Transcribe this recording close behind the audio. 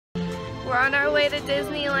We're on our way to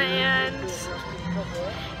Disneyland.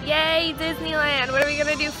 Yay, Disneyland. What are we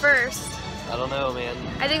gonna do first? I don't know, man.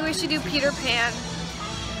 I think we should do Peter Pan.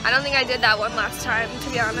 I don't think I did that one last time, to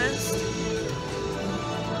be honest.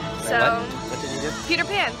 So, what did you do? Peter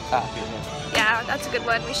Pan. Ah, Peter Pan. Yeah, that's a good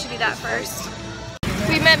one. We should do that first.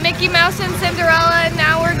 We met Mickey Mouse and Cinderella, and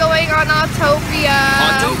now we're going on Autopia.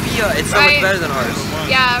 Autopia! It's so much better than ours.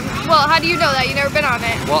 Yeah. Well, how do you know that? You've never been on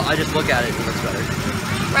it. Well, I just look at it and it looks better.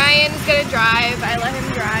 Ryan's gonna drive. I let him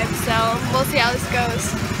drive, so we'll see how this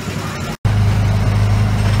goes.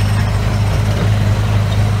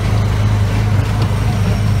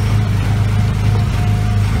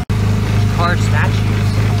 Car statues.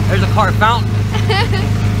 There's a car fountain.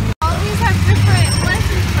 All these have different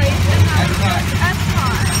license plates, and that's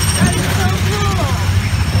Epcot. That is so cool.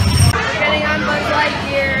 We're getting on Buzz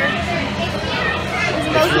Lightyear. It's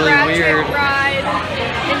the most ratchet ride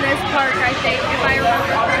in this park, I think, if I remember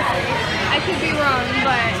correctly. I could be wrong,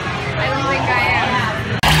 but I don't think I am.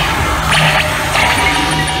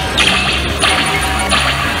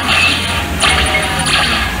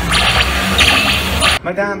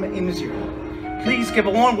 Madame et Monsieur, please give a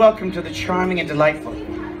warm welcome to the charming and delightful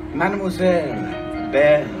Mademoiselle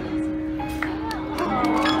Belle.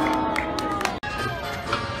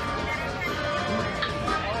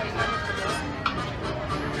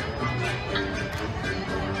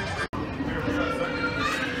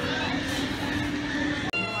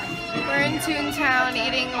 We're in Toontown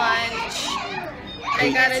eating lunch.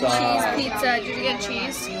 I got a cheese pizza. Did you get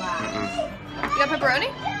cheese? You got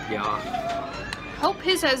pepperoni? Yeah. Hope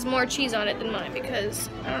his has more cheese on it than mine because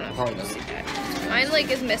I don't know if you can see that. Mine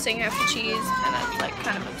like is missing half the cheese and that's like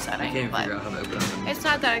kind of upsetting. I can't but figure out how to open it. it's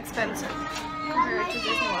not that expensive compared to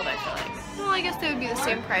Disney World, I feel like. Well, I guess they would be the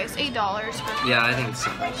same price, $8 for. Yeah, I think it's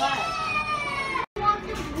so.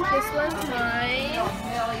 This one's mine.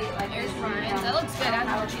 Here's mine. That looks good. I have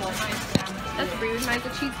more cheese on mine. That's free. Mine's a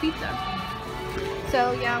cheese pizza.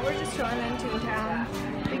 So yeah, we're just chilling in Toontown.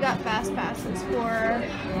 We got fast passes for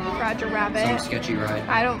Roger Rabbit. Some sketcy ride.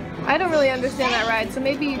 I don't really understand that ride, so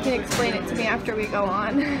maybe you can explain it to me after we go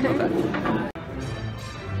on. Okay.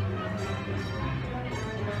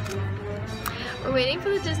 We're waiting for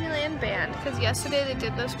the Disneyland band because yesterday they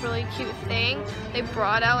did this really cute thing. They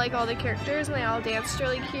brought out like all the characters and they all danced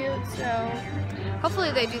really cute, so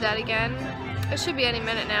hopefully they do that again. It should be any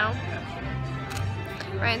minute now.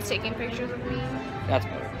 Ryan's taking pictures of me. That's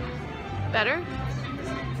better. Better?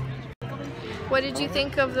 What did you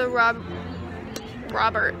think of the Roger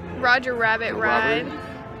Rabbit ride?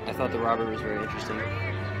 I thought the Robert was very interesting.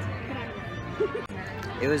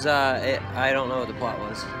 It was, I don't know what the plot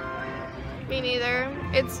was. Me neither.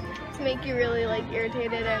 It's to make you really like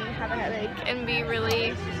irritated and have a headache and be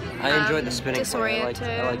really I enjoyed the spinning disoriented.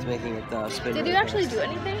 part. I liked making it spin. Did really you actually fast. do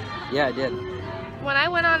anything? Yeah, I did. When I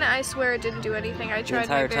went on it, I swear it didn't do anything. I tried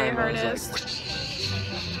my very hardest.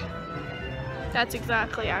 That's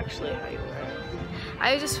exactly actually how you were.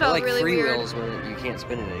 I just felt like really free weird. wheels when you can't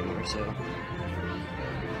spin it anymore, so.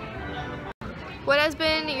 What has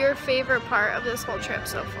been your favorite part of this whole trip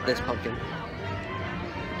so far? This pumpkin.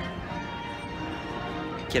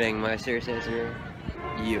 Kidding, my serious answer,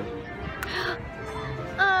 you.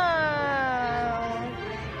 Oh.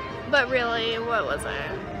 But really, what was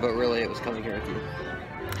it? But really, it was coming here with you.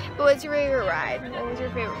 But what's your favorite ride? What was your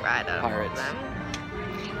favorite ride out of all of Pirates. them?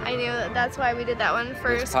 I knew that's why we did that one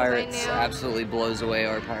first. This Pirates I knew. absolutely blows away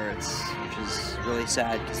our Pirates, which is really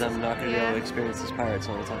sad because I'm not going to be able to experience this Pirates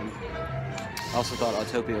all the time. I also thought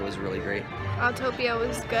Autopia was really great. Autopia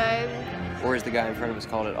was good. Or as the guy in front of us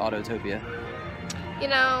called it, Autotopia. You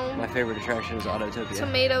know, My favorite attraction is Autotopia.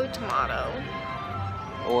 tomato.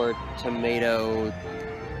 Or tomato.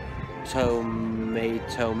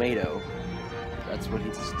 That's what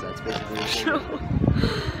that's basically what he's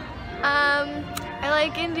I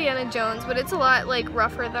like Indiana Jones, but it's a lot like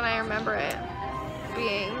rougher than I remember it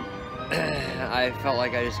being. I felt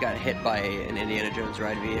like I just got hit by an Indiana Jones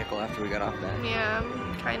ride vehicle after we got off that. Yeah,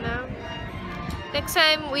 kind of. Next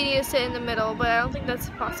time we need to sit in the middle, but I don't think that's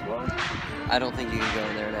possible. I don't think you can go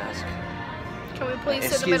in there and ask. Can we please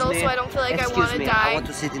sit in the middle so I don't feel like I want to die? I want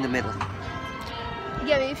to sit in the middle.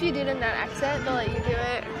 Yeah, maybe if you do it in that accent, they'll let you do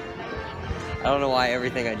it. I don't know why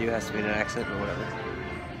everything I do has to be in an accent, but whatever.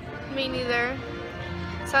 Me neither.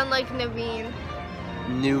 Sound like Naveen.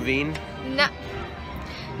 Nuveen?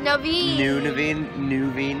 Naveen.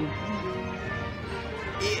 Nuveen.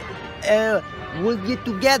 We'll get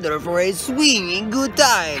together for a swinging good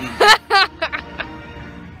time.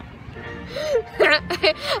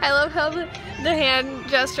 I love how the hand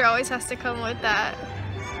gesture always has to come with that.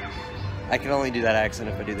 I can only do that accent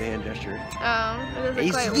if I do the hand gesture. It doesn't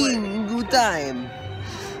It's quite been good time.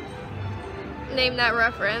 Name that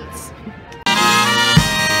reference.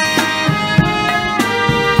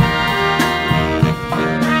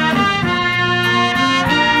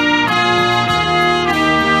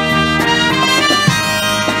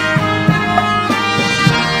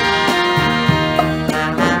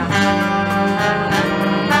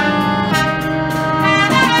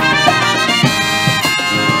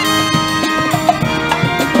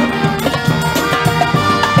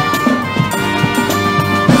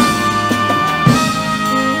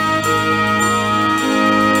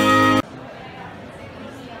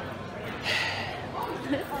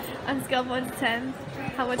 On a scale of 1 to 10,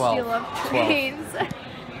 how much do you 12. love trains?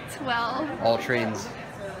 12. All trains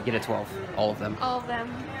get a 12. All of them. All of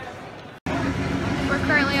them. We're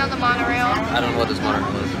currently on the monorail. I don't know what this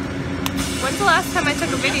monorail is. When's the last time I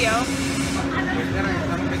took a video?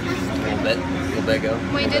 A little bit ago.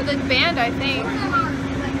 We did the band, I think.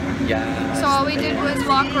 Yeah. So all we did was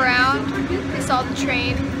walk around, we saw the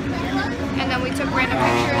train, and then we took random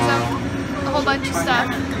pictures of a whole bunch of stuff.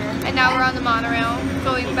 And now we're on the monorail,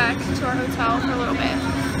 going back to our hotel for a little bit.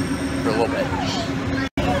 For a little bit.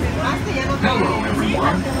 Hello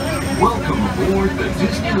everyone. Welcome aboard the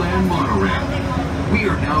Disneyland monorail. We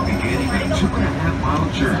are now beginning a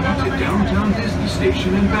 2.5-mile journey to downtown Disney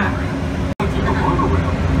Station and back. The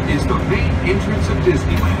monorail is the main entrance of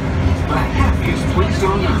Disneyland, the happiest place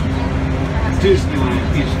on earth.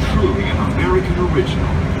 Disneyland is truly an American original.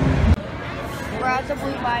 We're at the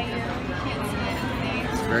Blue Bayou.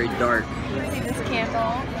 Very dark. See this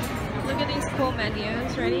candle. Look at these cool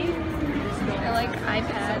menus. Ready? They're like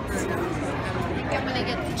iPads. I think I'm gonna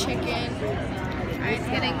get the chicken. Alright,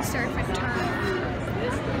 getting surf and turf.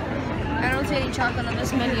 I don't see any chocolate on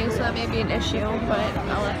this menu, so that may be an issue, but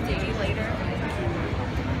I'll update you later.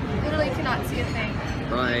 Literally cannot see a thing.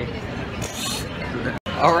 Bye.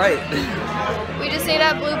 Alright. We just ate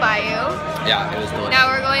at Blue Bayou. Yeah, it was delicious. Now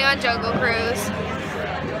we're going on Jungle Cruise.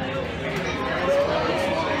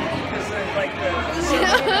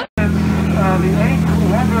 The eighth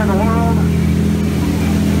wonder in the world,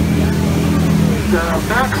 the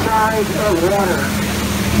backside of water.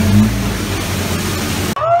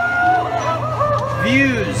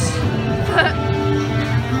 Views.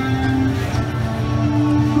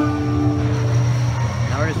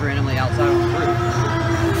 Now we're just randomly outside on the roof.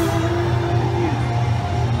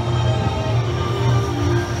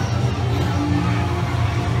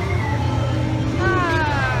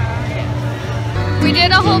 We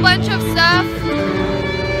did a whole bunch of stuff.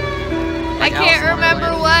 I can't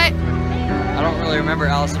remember what. I don't really remember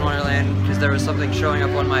Alice in Wonderland because there was something showing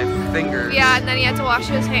up on my fingers. Yeah, and then he had to wash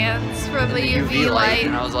his hands from the UV light.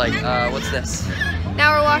 And I was like, what's this?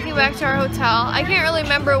 Now we're walking back to our hotel. I can't really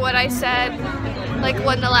remember what I said, like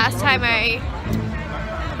when the last time I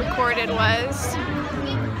recorded was.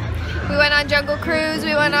 We went on Jungle Cruise,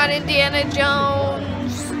 we went on Indiana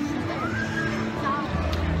Jones.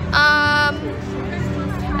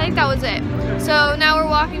 I think that was it. So now we're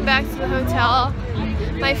walking back to the hotel.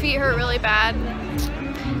 My feet hurt really bad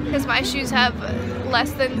because my shoes have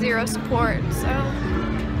less than 0 support, so.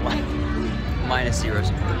 -0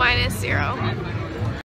 support. -0.